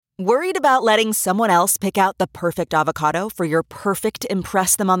Worried about letting someone else pick out the perfect avocado for your perfect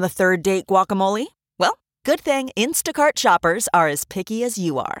impress them on the third date guacamole? Well, good thing Instacart shoppers are as picky as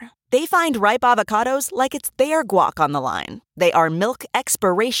you are. They find ripe avocados like it's their guac on the line. They are milk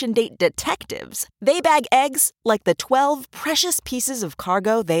expiration date detectives. They bag eggs like the 12 precious pieces of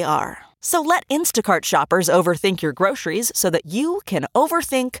cargo they are. So let Instacart shoppers overthink your groceries so that you can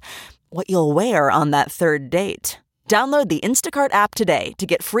overthink what you'll wear on that third date. Download the Instacart app today to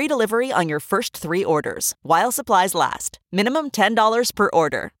get free delivery on your first 3 orders, while supplies last. Minimum $10 per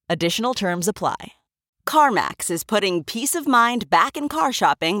order. Additional terms apply. CarMax is putting peace of mind back in car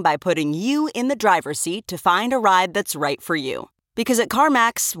shopping by putting you in the driver's seat to find a ride that's right for you. Because at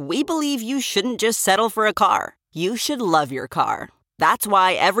CarMax, we believe you shouldn't just settle for a car. You should love your car. That's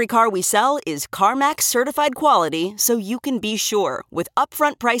why every car we sell is CarMax certified quality, so you can be sure with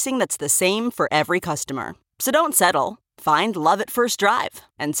upfront pricing that's the same for every customer. So don't settle. Find love at first drive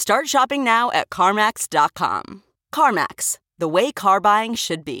and start shopping now at CarMax.com. CarMax, the way car buying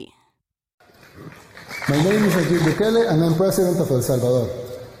should be. My name is Nayib Bukele and I'm president of El Salvador.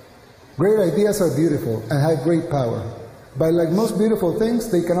 Great ideas are beautiful and have great power. But like most beautiful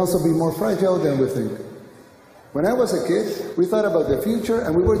things, they can also be more fragile than we think. When I was a kid, we thought about the future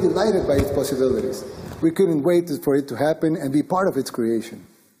and we were delighted by its possibilities. We couldn't wait for it to happen and be part of its creation.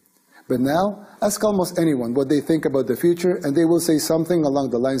 But now, ask almost anyone what they think about the future, and they will say something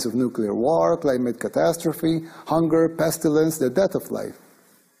along the lines of nuclear war, climate catastrophe, hunger, pestilence, the death of life.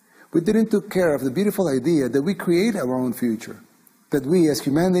 We didn't take care of the beautiful idea that we create our own future, that we as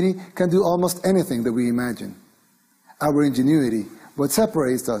humanity can do almost anything that we imagine. Our ingenuity, what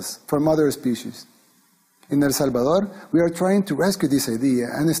separates us from other species. In El Salvador, we are trying to rescue this idea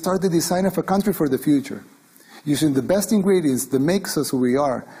and start the design of a country for the future, using the best ingredients that makes us who we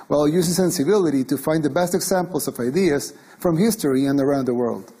are, while using sensibility to find the best examples of ideas from history and around the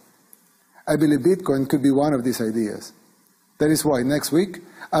world. I believe Bitcoin could be one of these ideas. That is why next week,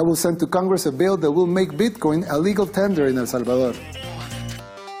 I will send to Congress a bill that will make Bitcoin a legal tender in El Salvador.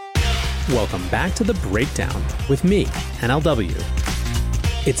 Welcome back to The Breakdown with me, NLW.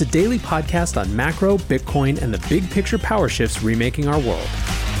 It's a daily podcast on macro, Bitcoin, and the big picture power shifts remaking our world.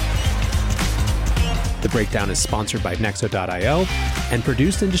 The Breakdown is sponsored by Nexo.io and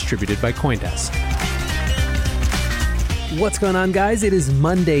produced and distributed by CoinDesk. What's going on, guys? It is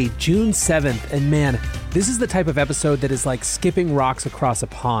Monday, June 7th, and man, this is the type of episode that is like skipping rocks across a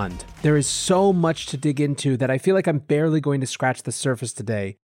pond. There is so much to dig into that I feel like I'm barely going to scratch the surface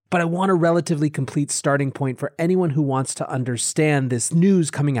today, but I want a relatively complete starting point for anyone who wants to understand this news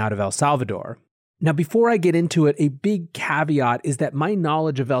coming out of El Salvador. Now, before I get into it, a big caveat is that my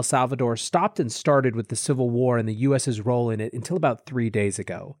knowledge of El Salvador stopped and started with the Civil War and the US's role in it until about 3 days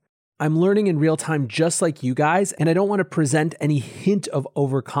ago. I'm learning in real time just like you guys, and I don't want to present any hint of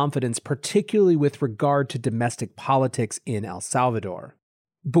overconfidence, particularly with regard to domestic politics in El Salvador.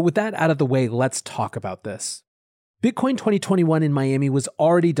 But with that out of the way, let's talk about this. Bitcoin 2021 in Miami was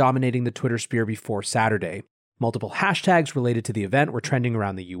already dominating the Twitter sphere before Saturday. Multiple hashtags related to the event were trending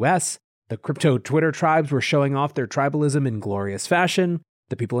around the US. The crypto Twitter tribes were showing off their tribalism in glorious fashion.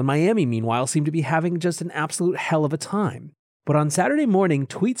 The people in Miami, meanwhile, seemed to be having just an absolute hell of a time. But on Saturday morning,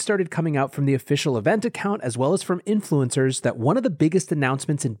 tweets started coming out from the official event account as well as from influencers that one of the biggest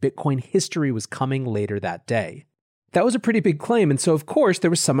announcements in Bitcoin history was coming later that day. That was a pretty big claim, and so of course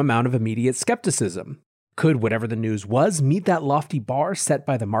there was some amount of immediate skepticism. Could whatever the news was meet that lofty bar set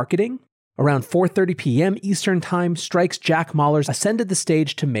by the marketing? Around 4:30 p.m. Eastern Time, Strike's Jack Mallers ascended the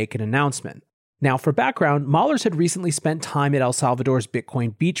stage to make an announcement. Now, for background, Mallers had recently spent time at El Salvador's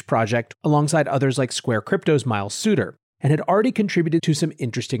Bitcoin Beach project alongside others like Square Crypto's Miles Suter, and had already contributed to some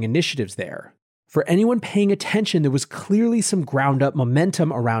interesting initiatives there. For anyone paying attention, there was clearly some ground-up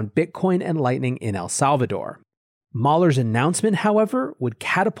momentum around Bitcoin and Lightning in El Salvador. Mallers' announcement, however, would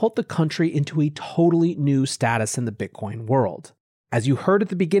catapult the country into a totally new status in the Bitcoin world. As you heard at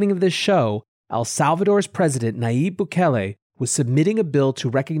the beginning of this show, El Salvador's president Nayib Bukele was submitting a bill to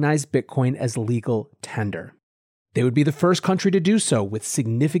recognize Bitcoin as legal tender. They would be the first country to do so, with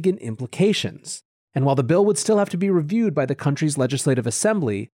significant implications. And while the bill would still have to be reviewed by the country's legislative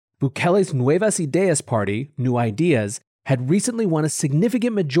assembly, Bukele's Nuevas Ideas party, New Ideas, had recently won a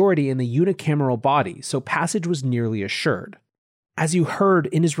significant majority in the unicameral body, so passage was nearly assured. As you heard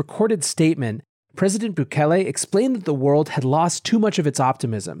in his recorded statement, President Bukele explained that the world had lost too much of its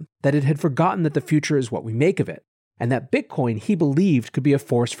optimism, that it had forgotten that the future is what we make of it, and that Bitcoin, he believed, could be a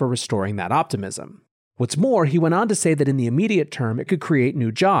force for restoring that optimism. What's more, he went on to say that in the immediate term, it could create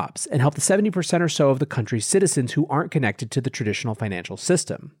new jobs and help the 70% or so of the country's citizens who aren't connected to the traditional financial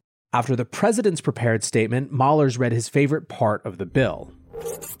system. After the president's prepared statement, Mallers read his favorite part of the bill.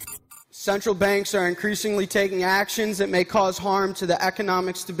 Central banks are increasingly taking actions that may cause harm to the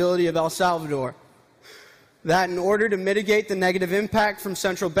economic stability of El Salvador. That in order to mitigate the negative impact from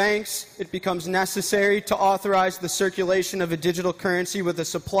central banks, it becomes necessary to authorize the circulation of a digital currency with a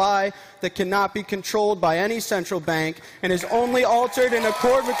supply that cannot be controlled by any central bank and is only altered in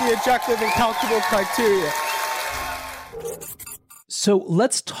accord with the objective and calculable criteria. So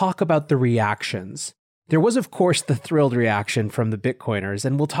let's talk about the reactions. There was, of course, the thrilled reaction from the Bitcoiners,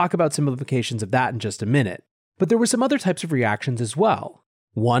 and we'll talk about some implications of that in just a minute. But there were some other types of reactions as well.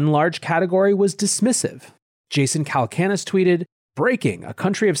 One large category was dismissive. Jason Calacanis tweeted, "Breaking, a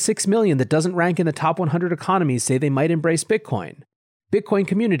country of 6 million that doesn't rank in the top 100 economies say they might embrace Bitcoin. Bitcoin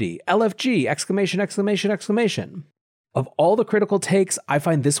community, LFG, exclamation, exclamation, exclamation." Of all the critical takes, I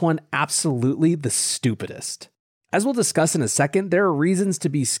find this one absolutely the stupidest. As we'll discuss in a second, there are reasons to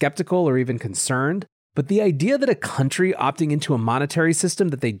be skeptical or even concerned, but the idea that a country opting into a monetary system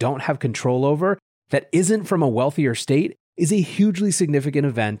that they don't have control over, that isn't from a wealthier state, is a hugely significant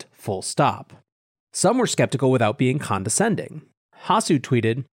event, full stop. Some were skeptical without being condescending. Hasu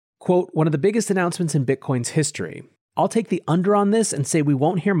tweeted, quote, "One of the biggest announcements in Bitcoin's history. I'll take the under on this and say we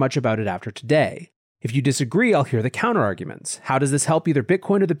won't hear much about it after today. If you disagree, I'll hear the counterarguments. How does this help either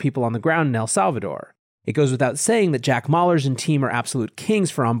Bitcoin or the people on the ground in El Salvador? It goes without saying that Jack Mallers and team are absolute kings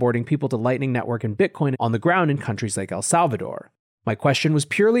for onboarding people to Lightning Network and Bitcoin on the ground in countries like El Salvador. My question was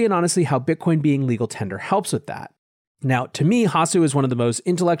purely and honestly how Bitcoin being legal tender helps with that." Now, to me, Hasu is one of the most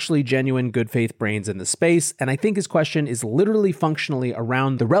intellectually genuine, good faith brains in the space, and I think his question is literally functionally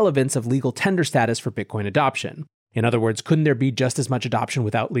around the relevance of legal tender status for Bitcoin adoption. In other words, couldn't there be just as much adoption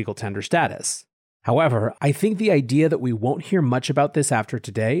without legal tender status? However, I think the idea that we won't hear much about this after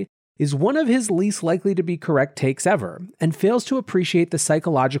today is one of his least likely to be correct takes ever, and fails to appreciate the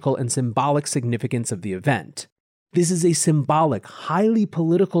psychological and symbolic significance of the event. This is a symbolic, highly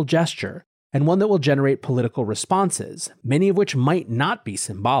political gesture, and one that will generate political responses, many of which might not be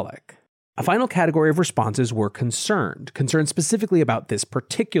symbolic. A final category of responses were concerned specifically about this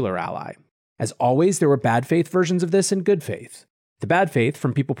particular ally. As always, there were bad faith versions of this and good faith. The bad faith,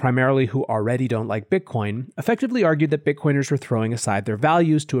 from people primarily who already don't like Bitcoin, effectively argued that Bitcoiners were throwing aside their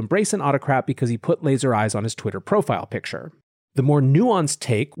values to embrace an autocrat because he put laser eyes on his Twitter profile picture. The more nuanced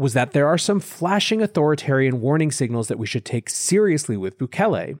take was that there are some flashing authoritarian warning signals that we should take seriously with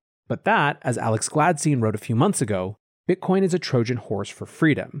Bukele, but that, as Alex Gladstein wrote a few months ago, Bitcoin is a Trojan horse for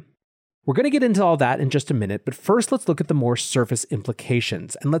freedom. We're going to get into all that in just a minute, but first let's look at the more surface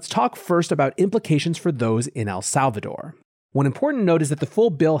implications, and let's talk first about implications for those in El Salvador. One important note is that the full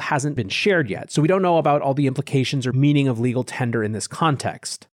bill hasn't been shared yet, so we don't know about all the implications or meaning of legal tender in this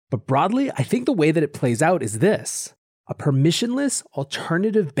context. But broadly, I think the way that it plays out is this: a permissionless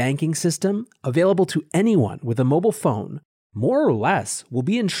alternative banking system available to anyone with a mobile phone, more or less, will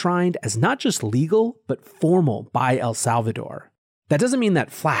be enshrined as not just legal, but formal by El Salvador. That doesn't mean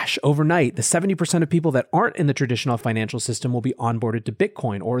that flash, overnight, the 70% of people that aren't in the traditional financial system will be onboarded to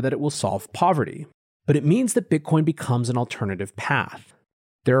Bitcoin or that it will solve poverty. But it means that Bitcoin becomes an alternative path.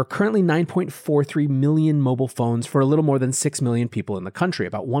 There are currently 9.43 million mobile phones for a little more than 6 million people in the country,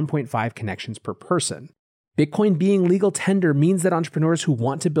 about 1.5 connections per person. Bitcoin being legal tender means that entrepreneurs who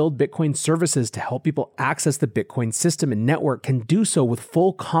want to build Bitcoin services to help people access the Bitcoin system and network can do so with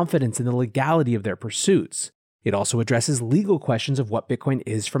full confidence in the legality of their pursuits. It also addresses legal questions of what Bitcoin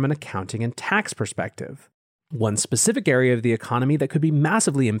is from an accounting and tax perspective. One specific area of the economy that could be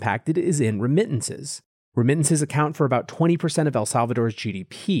massively impacted is in remittances. Remittances account for about 20% of El Salvador's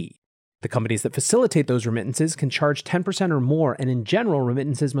GDP. The companies that facilitate those remittances can charge 10% or more, and in general,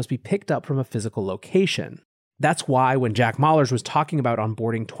 remittances must be picked up from a physical location. That's why when Jack Mallers was talking about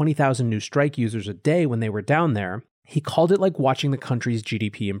onboarding 20,000 new Strike users a day when they were down there, he called it like watching the country's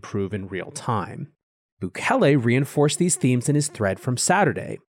GDP improve in real time. Bukele reinforced these themes in his thread from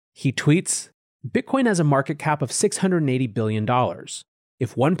Saturday. He tweets, "Bitcoin has a market cap of $680 billion.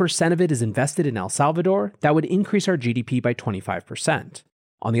 If 1% of it is invested in El Salvador, that would increase our GDP by 25%.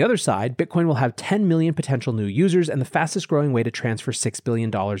 On the other side, Bitcoin will have 10 million potential new users and the fastest growing way to transfer $6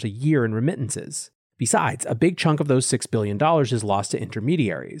 billion a year in remittances. Besides, a big chunk of those $6 billion is lost to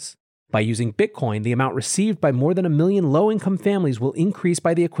intermediaries. By using Bitcoin, the amount received by more than 1 million low-income families will increase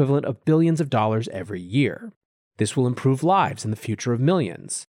by the equivalent of billions of dollars every year. This will improve lives and the future of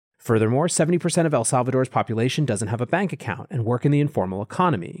millions. Furthermore, 70% of El Salvador's population doesn't have a bank account and work in the informal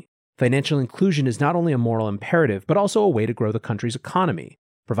economy. Financial inclusion is not only a moral imperative, but also a way to grow the country's economy,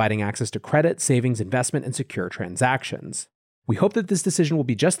 providing access to credit, savings, investment, and secure transactions. We hope that this decision will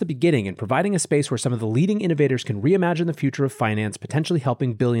be just the beginning in providing a space where some of the leading innovators can reimagine the future of finance, potentially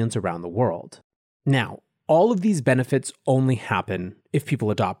helping billions around the world." Now, all of these benefits only happen if people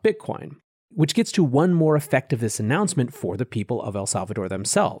adopt Bitcoin, which gets to one more effect of this announcement for the people of El Salvador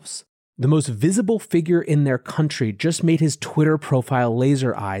themselves. The most visible figure in their country just made his Twitter profile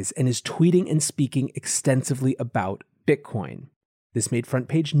laser eyes and is tweeting and speaking extensively about Bitcoin. This made front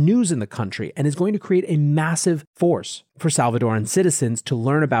page news in the country and is going to create a massive force for Salvadoran citizens to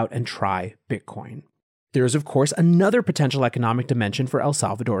learn about and try Bitcoin. There is, of course, another potential economic dimension for El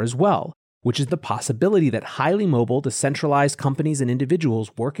Salvador as well, which is the possibility that highly mobile, decentralized companies and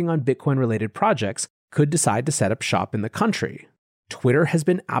individuals working on Bitcoin-related projects could decide to set up shop in the country. Twitter has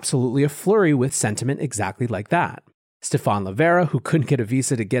been absolutely aflurry with sentiment exactly like that. Stefan Lavera, who couldn't get a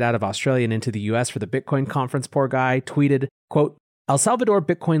visa to get out of Australia and into the US for the Bitcoin conference, poor guy, tweeted, quote, El Salvador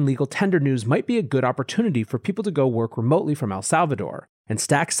Bitcoin legal tender news might be a good opportunity for people to go work remotely from El Salvador and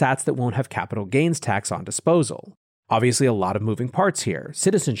stack sats that won't have capital gains tax on disposal. Obviously a lot of moving parts here,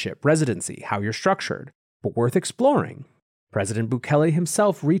 citizenship, residency, how you're structured, but worth exploring. President Bukele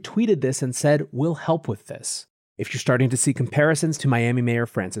himself retweeted this and said, we'll help with this. If you're starting to see comparisons to Miami Mayor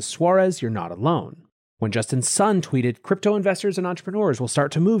Francis Suarez, you're not alone. When Justin Sun tweeted, crypto investors and entrepreneurs will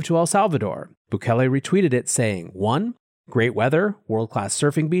start to move to El Salvador, Bukele retweeted it saying, 1. Great weather, world-class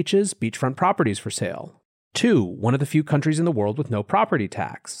surfing beaches, beachfront properties for sale. 2. One of the few countries in the world with no property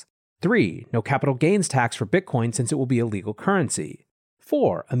tax. 3. No capital gains tax for Bitcoin since it will be a legal currency.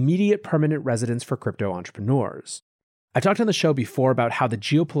 4. Immediate permanent residence for crypto entrepreneurs. I talked on the show before about how the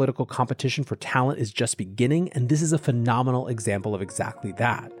geopolitical competition for talent is just beginning, and this is a phenomenal example of exactly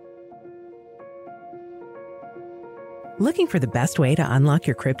that. Looking for the best way to unlock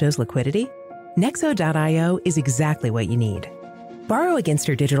your crypto's liquidity? Nexo.io is exactly what you need. Borrow against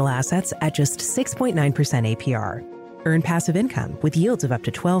your digital assets at just 6.9% APR. Earn passive income with yields of up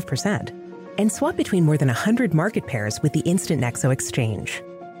to 12%. And swap between more than 100 market pairs with the Instant Nexo Exchange.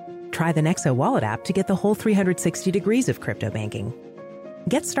 Try the Nexo Wallet app to get the whole 360 degrees of crypto banking.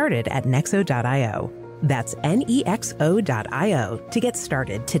 Get started at Nexo.io. That's Nexo.io to get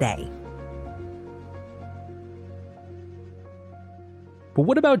started today. But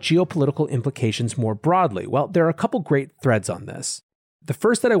what about geopolitical implications more broadly? Well, there are a couple great threads on this. The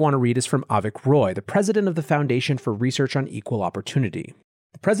first that I want to read is from Avik Roy, the president of the Foundation for Research on Equal Opportunity.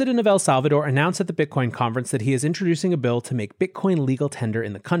 The president of El Salvador announced at the Bitcoin conference that he is introducing a bill to make Bitcoin legal tender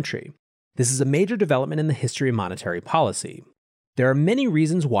in the country. This is a major development in the history of monetary policy. There are many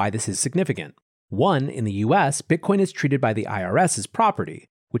reasons why this is significant. 1, in the US, Bitcoin is treated by the IRS as property,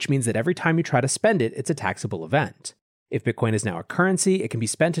 which means that every time you try to spend it, it's a taxable event. If Bitcoin is now a currency, it can be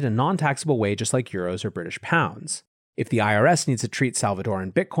spent in a non-taxable way just like euros or British pounds. If the IRS needs to treat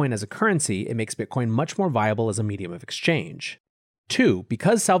Salvadoran Bitcoin as a currency, it makes Bitcoin much more viable as a medium of exchange. 2,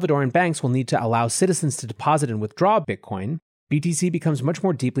 because Salvadoran banks will need to allow citizens to deposit and withdraw Bitcoin, BTC becomes much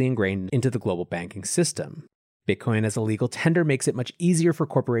more deeply ingrained into the global banking system. Bitcoin as a legal tender makes it much easier for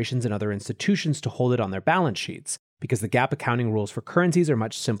corporations and other institutions to hold it on their balance sheets, because the GAAP accounting rules for currencies are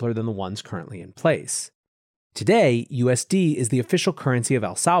much simpler than the ones currently in place. Today, USD is the official currency of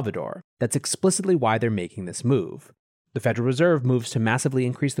El Salvador. That's explicitly why they're making this move. The Federal Reserve moves to massively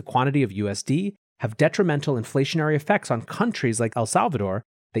increase the quantity of USD have detrimental inflationary effects on countries like El Salvador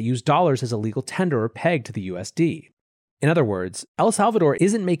that use dollars as a legal tender or peg to the USD. In other words, El Salvador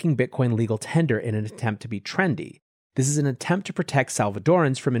isn't making Bitcoin legal tender in an attempt to be trendy. This is an attempt to protect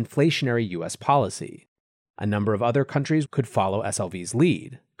Salvadorans from inflationary US policy. A number of other countries could follow SLV's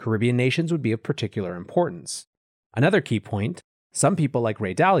lead. Caribbean nations would be of particular importance. Another key point, some people like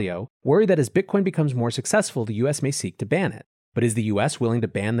Ray Dalio worry that as Bitcoin becomes more successful, the US may seek to ban it. But is the US willing to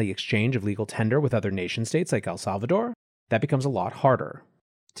ban the exchange of legal tender with other nation states like El Salvador? That becomes a lot harder.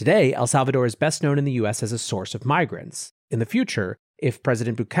 Today, El Salvador is best known in the US as a source of migrants. In the future, if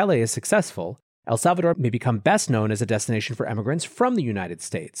President Bukele is successful, El Salvador may become best known as a destination for immigrants from the United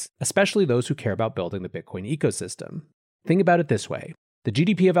States, especially those who care about building the Bitcoin ecosystem. Think about it this way. The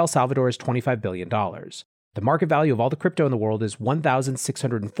GDP of El Salvador is $25 billion. The market value of all the crypto in the world is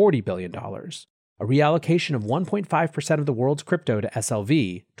 $1,640 billion. A reallocation of 1.5% of the world's crypto to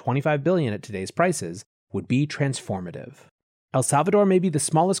SLV, $25 billion at today's prices, would be transformative. El Salvador may be the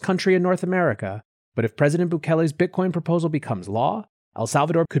smallest country in North America, but if President Bukele's Bitcoin proposal becomes law, El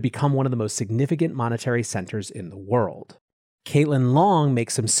Salvador could become one of the most significant monetary centers in the world. Caitlin Long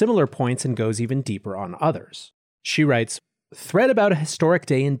makes some similar points and goes even deeper on others. She writes, "Thread about a historic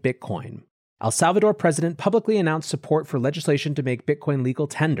day in Bitcoin. El Salvador president publicly announced support for legislation to make Bitcoin legal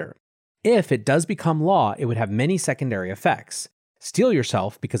tender. If it does become law, it would have many secondary effects. Steel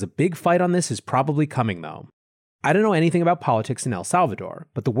yourself because a big fight on this is probably coming though. I don't know anything about politics in El Salvador,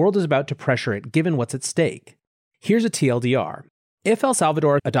 but the world is about to pressure it given what's at stake. Here's a TLDR. If El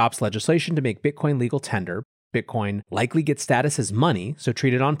Salvador adopts legislation to make Bitcoin legal tender, Bitcoin likely gets status as money, so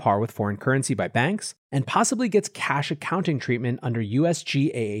treated on par with foreign currency by banks, and possibly gets cash accounting treatment under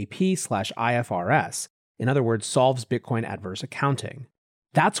USGAAP/IFRS, in other words, solves Bitcoin adverse accounting.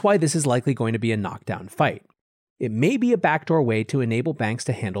 That's why this is likely going to be a knockdown fight. It may be a backdoor way to enable banks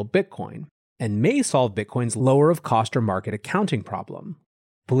to handle Bitcoin, and may solve Bitcoin's lower of cost or market accounting problem.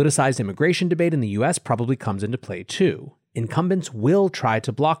 Politicized immigration debate in the US probably comes into play too. Incumbents will try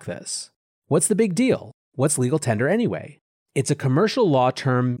to block this. What's the big deal? What's legal tender anyway? It's a commercial law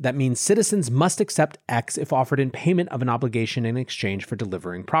term that means citizens must accept X if offered in payment of an obligation in exchange for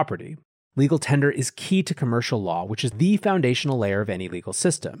delivering property. Legal tender is key to commercial law, which is the foundational layer of any legal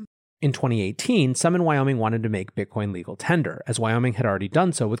system. In 2018, some in Wyoming wanted to make Bitcoin legal tender, as Wyoming had already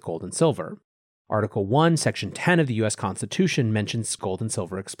done so with gold and silver. Article 1, Section 10 of the U.S. Constitution mentions gold and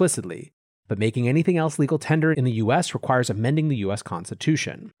silver explicitly, but making anything else legal tender in the U.S. requires amending the U.S.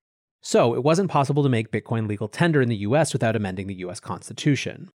 Constitution. So, it wasn't possible to make Bitcoin legal tender in the US without amending the US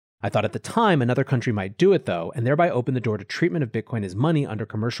Constitution. I thought at the time another country might do it though, and thereby open the door to treatment of Bitcoin as money under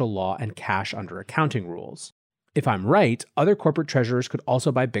commercial law and cash under accounting rules. If I'm right, other corporate treasurers could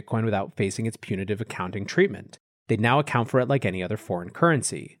also buy Bitcoin without facing its punitive accounting treatment. They'd now account for it like any other foreign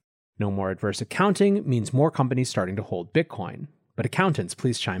currency. No more adverse accounting means more companies starting to hold Bitcoin. But accountants,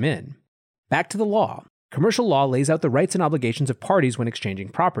 please chime in. Back to the law. Commercial law lays out the rights and obligations of parties when exchanging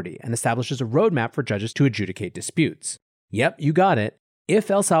property and establishes a roadmap for judges to adjudicate disputes. Yep, you got it.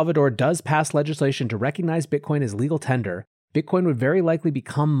 If El Salvador does pass legislation to recognize Bitcoin as legal tender, Bitcoin would very likely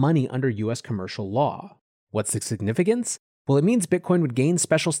become money under US commercial law. What's the significance? Well, it means Bitcoin would gain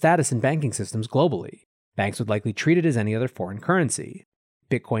special status in banking systems globally. Banks would likely treat it as any other foreign currency.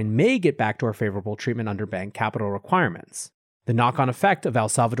 Bitcoin may get backdoor favorable treatment under bank capital requirements. The knock-on effect of El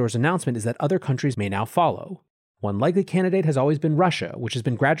Salvador's announcement is that other countries may now follow. One likely candidate has always been Russia, which has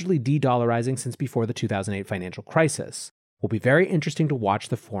been gradually de-dollarizing since before the 2008 financial crisis. It will be very interesting to watch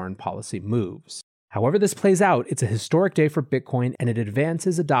the foreign policy moves. However this plays out, it's a historic day for Bitcoin and it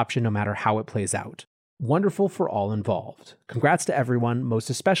advances adoption no matter how it plays out. Wonderful for all involved. Congrats to everyone,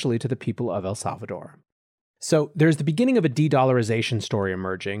 most especially to the people of El Salvador. So there's the beginning of a de-dollarization story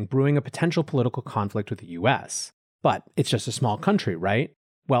emerging, brewing a potential political conflict with the US. But it's just a small country, right?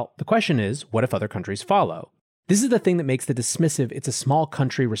 Well, the question is, what if other countries follow? This is the thing that makes the dismissive "it's a small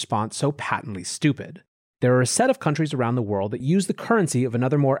country" response so patently stupid. There are a set of countries around the world that use the currency of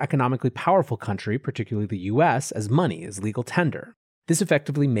another more economically powerful country, particularly the US, as money, as legal tender. This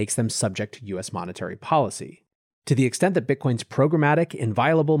effectively makes them subject to US monetary policy. To the extent that Bitcoin's programmatic,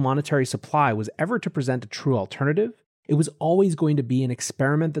 inviolable monetary supply was ever to present a true alternative, it was always going to be an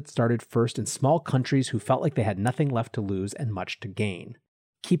experiment that started first in small countries who felt like they had nothing left to lose and much to gain.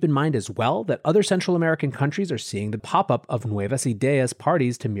 Keep in mind as well that other Central American countries are seeing the pop-up of Nuevas Ideas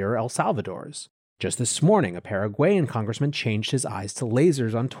parties to mirror El Salvador's. Just this morning, a Paraguayan congressman changed his eyes to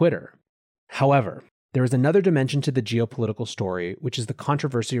lasers on Twitter. However, there is another dimension to the geopolitical story, which is the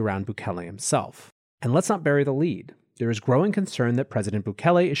controversy around Bukele himself. And let's not bury the lead. There is growing concern that President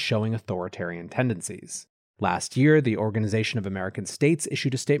Bukele is showing authoritarian tendencies. Last year, the Organization of American States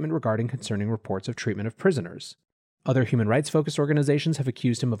issued a statement regarding concerning reports of treatment of prisoners. Other human rights-focused organizations have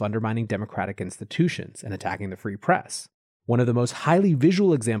accused him of undermining democratic institutions and attacking the free press. One of the most highly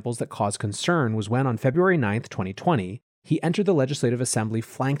visual examples that caused concern was when, on February 9, 2020, he entered the Legislative Assembly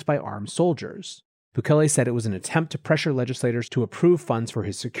flanked by armed soldiers. Bukele said it was an attempt to pressure legislators to approve funds for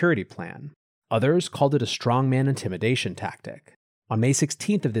his security plan. Others called it a strongman intimidation tactic. On May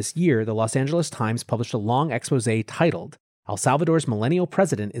 16th of this year, the Los Angeles Times published a long expose titled, "El Salvador's Millennial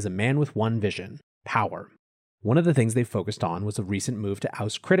President is a Man with One Vision, Power." One of the things they focused on was a recent move to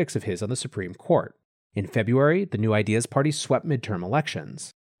oust critics of his on the Supreme Court. In February, the New Ideas Party swept midterm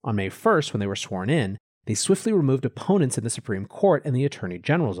elections. On May 1st, when they were sworn in, they swiftly removed opponents in the Supreme Court and the Attorney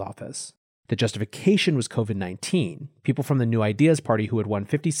General's office. The justification was COVID-19. People from the New Ideas Party who had won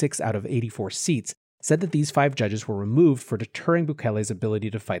 56 out of 84 seats said that these 5 judges were removed for deterring Bukele's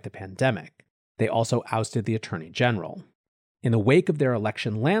ability to fight the pandemic. They also ousted the Attorney General. In the wake of their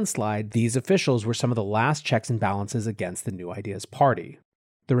election landslide, these officials were some of the last checks and balances against the New Ideas Party.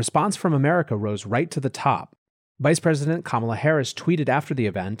 The response from America rose right to the top. Vice President Kamala Harris tweeted after the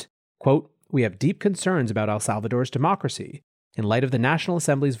event, quote, "We have deep concerns about El Salvador's democracy in light of the National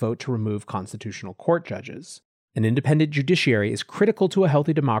Assembly's vote to remove constitutional court judges. An independent judiciary is critical to a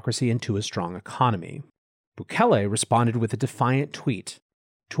healthy democracy and to a strong economy." Bukele responded with a defiant tweet.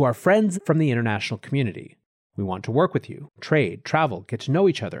 "To our friends from the international community, we want to work with you, trade, travel, get to know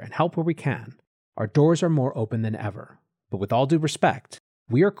each other, and help where we can. Our doors are more open than ever. But with all due respect,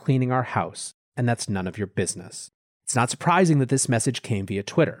 we are cleaning our house, and that's none of your business. It's not surprising that this message came via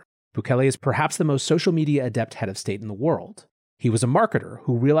Twitter. Bukele is perhaps the most social media adept head of state in the world. He was a marketer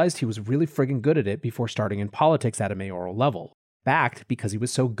who realized he was really friggin' good at it before starting in politics at a mayoral level, backed because he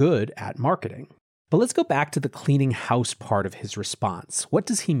was so good at marketing. But let's go back to the cleaning house part of his response. What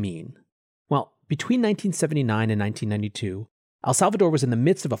does he mean? Well, between 1979 and 1992, El Salvador was in the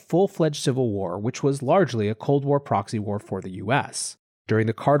midst of a full-fledged civil war, which was largely a Cold War proxy war for the US. During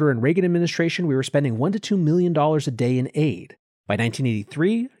the Carter and Reagan administration, we were spending $1 to $2 million a day in aid. By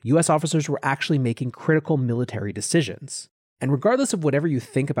 1983, US officers were actually making critical military decisions. And regardless of whatever you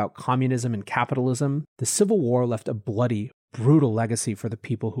think about communism and capitalism, the Civil War left a bloody, brutal legacy for the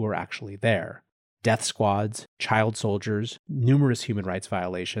people who were actually there. Death squads, child soldiers, numerous human rights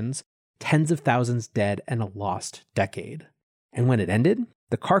violations, tens of thousands dead, and a lost decade. And when it ended,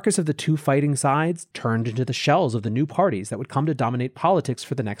 the carcass of the two fighting sides turned into the shells of the new parties that would come to dominate politics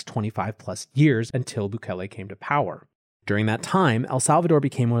for the next 25 plus years until Bukele came to power. During that time, El Salvador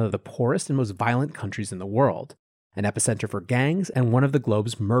became one of the poorest and most violent countries in the world, an epicenter for gangs and one of the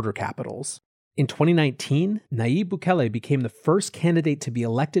globe's murder capitals. In 2019, Nayib Bukele became the first candidate to be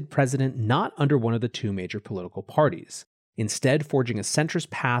elected president not under one of the two major political parties, instead forging a centrist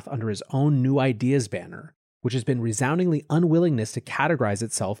path under his own New Ideas banner, which has been resoundingly unwillingness to categorize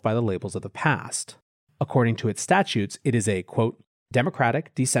itself by the labels of the past. According to its statutes, it is a, quote,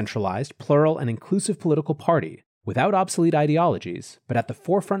 democratic, decentralized, plural, and inclusive political party, without obsolete ideologies, but at the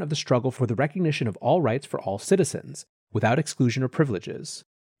forefront of the struggle for the recognition of all rights for all citizens, without exclusion or privileges.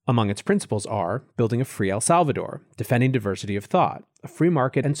 Among its principles are building a free El Salvador, defending diversity of thought, a free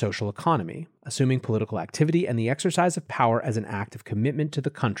market and social economy, assuming political activity and the exercise of power as an act of commitment to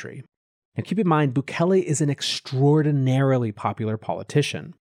the country. Now keep in mind, Bukele is an extraordinarily popular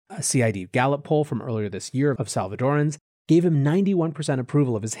politician. A CID Gallup poll from earlier this year of Salvadorans gave him 91%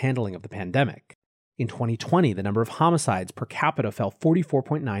 approval of his handling of the pandemic. In 2020, the number of homicides per capita fell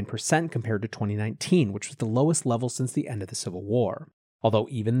 44.9% compared to 2019, which was the lowest level since the end of the Civil War. Although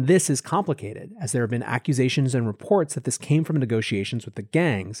even this is complicated, as there have been accusations and reports that this came from negotiations with the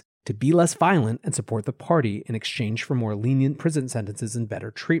gangs to be less violent and support the party in exchange for more lenient prison sentences and better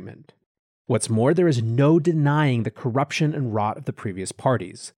treatment. What's more, there is no denying the corruption and rot of the previous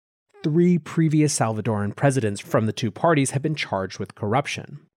parties. 3 previous Salvadoran presidents from the two parties have been charged with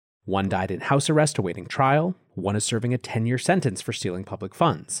corruption. One died in house arrest awaiting trial, one is serving a 10-year sentence for stealing public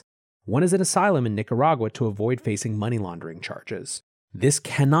funds. One is in asylum in Nicaragua to avoid facing money laundering charges. This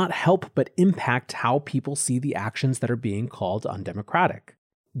cannot help but impact how people see the actions that are being called undemocratic.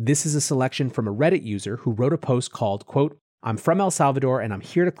 This is a selection from a Reddit user who wrote a post called, quote, I'm from El Salvador and I'm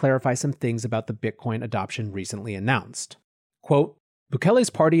here to clarify some things about the Bitcoin adoption recently announced. Quote,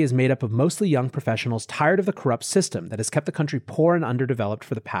 Bukele's party is made up of mostly young professionals tired of the corrupt system that has kept the country poor and underdeveloped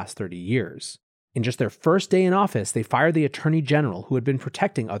for the past 30 years. In just their first day in office, they fired the attorney general who had been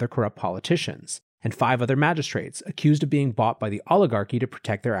protecting other corrupt politicians, and 5 other magistrates accused of being bought by the oligarchy to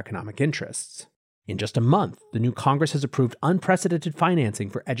protect their economic interests. In just a month, the new Congress has approved unprecedented financing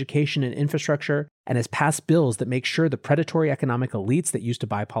for education and infrastructure and has passed bills that make sure the predatory economic elites that used to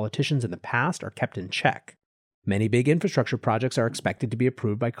buy politicians in the past are kept in check. Many big infrastructure projects are expected to be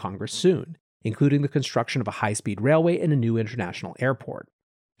approved by Congress soon, including the construction of a high-speed railway and a new international airport.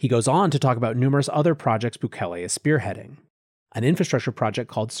 He goes on to talk about numerous other projects Bukele is spearheading. An infrastructure project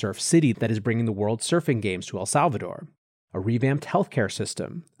called Surf City that is bringing the World Surfing Games to El Salvador, a revamped healthcare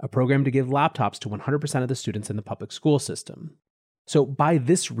system, a program to give laptops to 100% of the students in the public school system. So by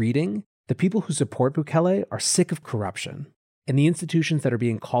this reading, the people who support Bukele are sick of corruption, and the institutions that are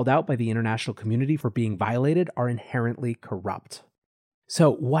being called out by the international community for being violated are inherently corrupt.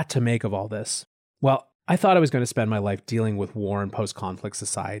 So what to make of all this? Well, I thought I was going to spend my life dealing with war and post-conflict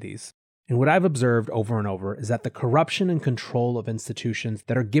societies. And what I've observed over and over is that the corruption and control of institutions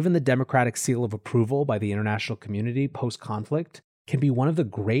that are given the democratic seal of approval by the international community post-conflict can be one of the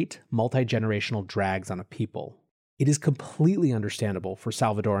great multi-generational drags on a people. It is completely understandable for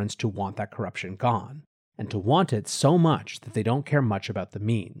Salvadorans to want that corruption gone, and to want it so much that they don't care much about the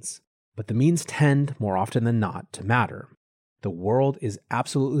means. But the means tend, more often than not, to matter. The world is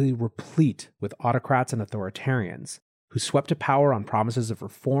absolutely replete with autocrats and authoritarians who swept to power on promises of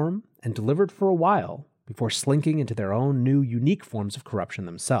reform and delivered for a while before slinking into their own new, unique forms of corruption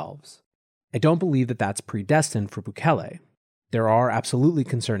themselves. I don't believe that that's predestined for Bukele. There are absolutely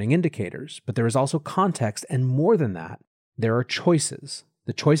concerning indicators, but there is also context, and more than that, there are choices.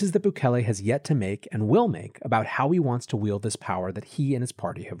 The choices that Bukele has yet to make and will make about how he wants to wield this power that he and his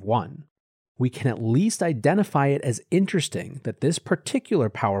party have won. We can at least identify it as interesting that this particular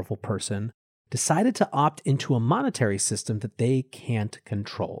powerful person decided to opt into a monetary system that they can't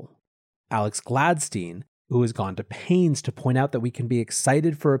control. Alex Gladstein, who has gone to pains to point out that we can be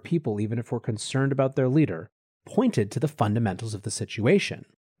excited for a people even if we're concerned about their leader, pointed to the fundamentals of the situation.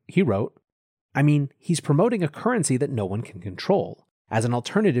 He wrote, he's promoting a currency that no one can control, as an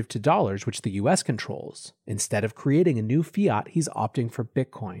alternative to dollars which the US controls. Instead of creating a new fiat, he's opting for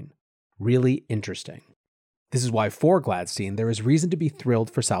Bitcoin. Really interesting. This is why for Gladstein, there is reason to be thrilled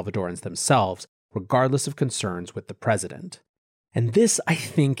for Salvadorans themselves, regardless of concerns with the president. And this, I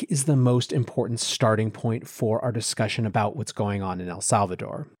think, is the most important starting point for our discussion about what's going on in El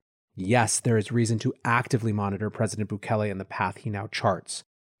Salvador. Yes, there is reason to actively monitor President Bukele and the path he now charts.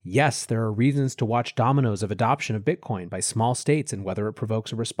 Yes, there are reasons to watch dominoes of adoption of Bitcoin by small states and whether it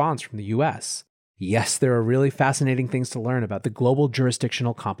provokes a response from the US. Yes, there are really fascinating things to learn about the global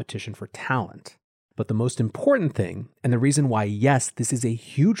jurisdictional competition for talent. But the most important thing, and the reason why, yes, this is a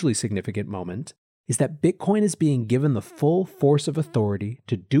hugely significant moment, is that Bitcoin is being given the full force of authority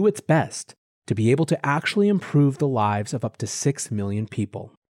to do its best to be able to actually improve the lives of up to 6 million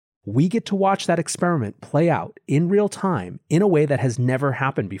people. We get to watch that experiment play out in real time in a way that has never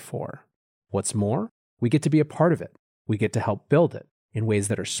happened before. What's more, we get to be a part of it. We get to help build it in ways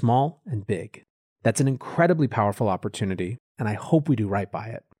that are small and big. That's an incredibly powerful opportunity, and I hope we do right by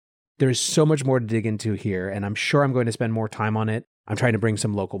it. There's so much more to dig into here, and I'm sure I'm going to spend more time on it. I'm trying to bring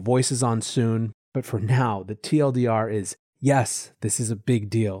some local voices on soon, but for now, the TLDR is, yes, this is a big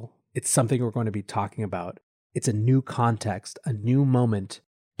deal. It's something we're going to be talking about. It's a new context, a new moment.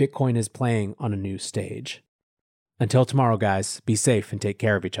 Bitcoin is playing on a new stage. Until tomorrow, guys, be safe and take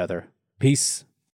care of each other. Peace.